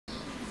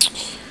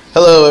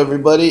Hello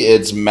everybody,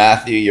 it's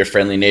Matthew, your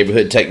friendly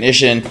neighborhood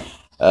technician,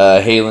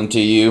 hailing to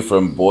you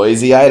from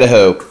Boise,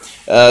 Idaho.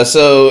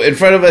 So in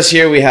front of us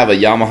here we have a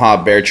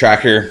Yamaha Bear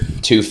Tracker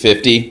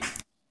 250,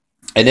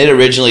 and it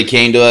originally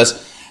came to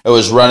us. It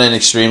was running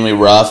extremely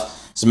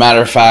rough. As a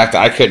matter of fact,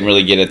 I couldn't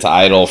really get it to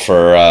idle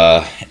for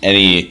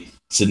any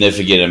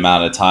significant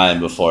amount of time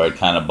before it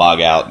kind of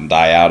bog out and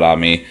die out on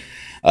me.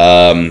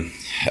 The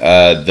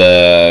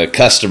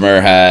customer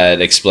had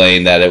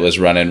explained that it was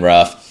running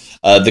rough.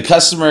 The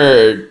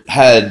customer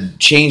had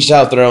changed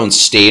out their own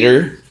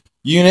stator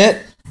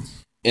unit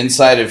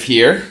inside of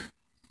here.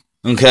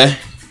 Okay.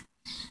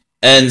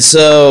 And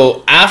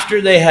so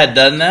after they had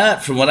done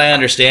that, from what I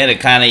understand, it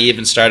kind of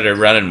even started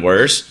running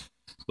worse.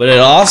 But it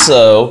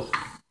also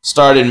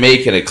started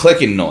making a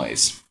clicking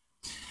noise.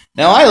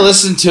 Now, I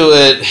listened to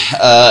it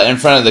in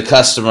front of the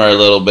customer a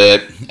little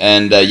bit.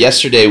 And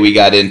yesterday we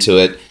got into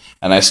it.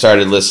 And I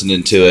started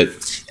listening to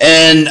it.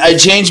 And I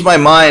changed my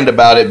mind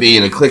about it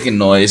being a clicking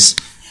noise.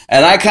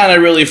 And I kind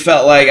of really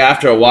felt like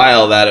after a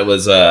while that it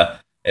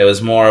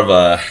was more of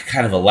a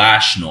kind of a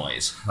lash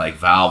noise, like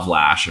valve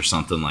lash or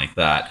something like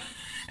that.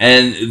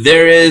 And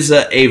there is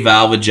a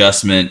valve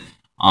adjustment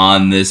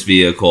on this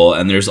vehicle,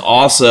 and there's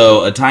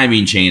also a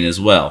timing chain as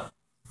well.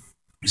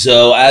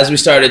 So as we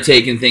started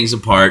taking things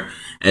apart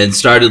and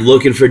started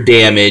looking for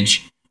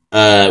damage,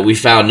 we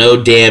found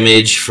no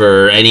damage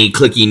for any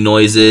clicking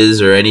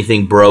noises or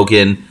anything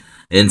broken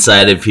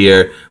inside of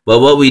here.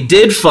 But what we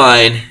did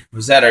find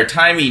was that our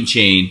timing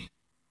chain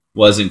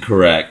wasn't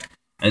correct.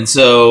 And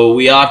so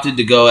we opted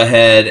to go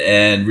ahead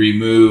and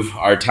remove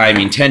our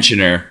timing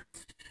tensioner.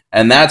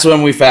 And that's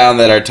when we found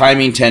that our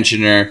timing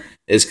tensioner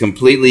is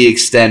completely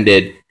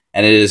extended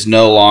and it is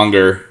no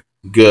longer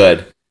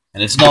good.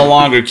 And it's no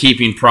longer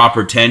keeping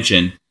proper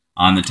tension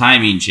on the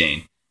timing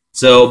chain.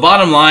 So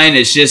bottom line,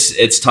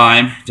 it's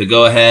time to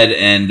go ahead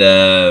and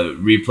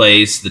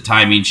replace the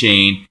timing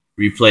chain,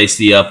 replace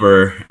the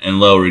upper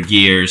and lower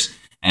gears,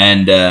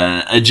 and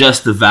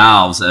adjust the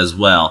valves as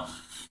well.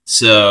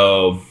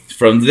 So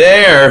from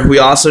there, we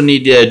also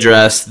need to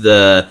address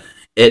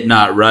it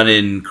not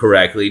running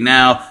correctly.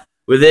 Now,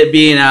 with it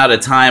being out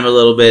of time a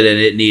little bit and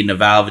it needing a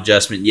valve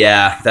adjustment,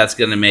 yeah, that's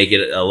going to make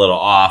it a little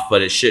off,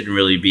 but it shouldn't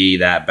really be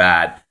that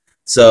bad.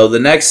 So the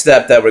next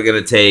step that we're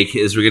going to take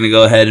is we're going to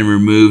go ahead and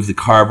remove the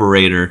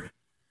carburetor.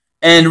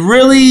 And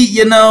really,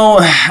 you know,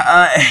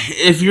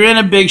 if you're in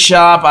a big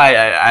shop,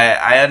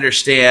 I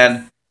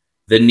understand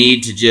the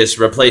need to just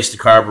replace the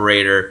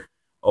carburetor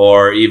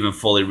or even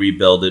fully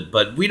rebuild it,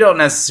 but we don't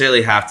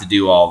necessarily have to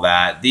do all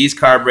that. These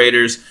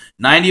carburetors,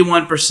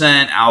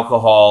 91%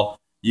 alcohol.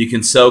 You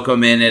can soak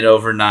them in it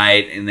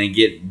overnight and then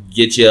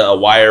get you a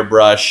wire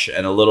brush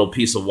and a little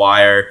piece of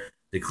wire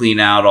to clean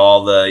out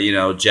all the, you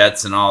know,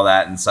 jets and all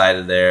that inside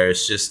of there.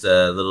 It's just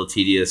a little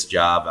tedious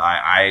job.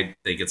 I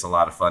think it's a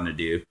lot of fun to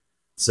do.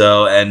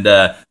 So, and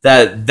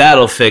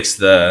that'll fix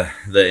the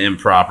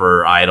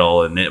improper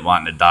idle and it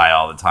wanting to die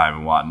all the time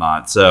and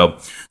whatnot. So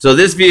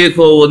this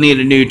vehicle will need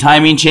a new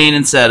timing chain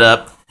and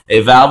setup,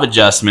 a valve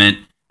adjustment,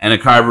 and a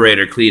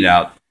carburetor clean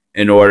out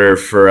in order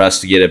for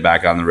us to get it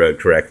back on the road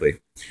correctly.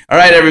 All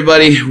right,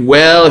 everybody.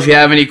 Well, if you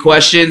have any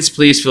questions,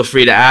 please feel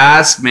free to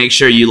ask. Make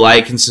sure you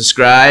like and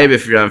subscribe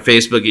if you're on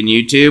Facebook and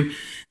YouTube.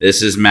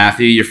 This is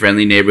Matthew, your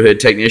friendly neighborhood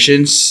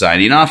technician,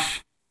 signing off.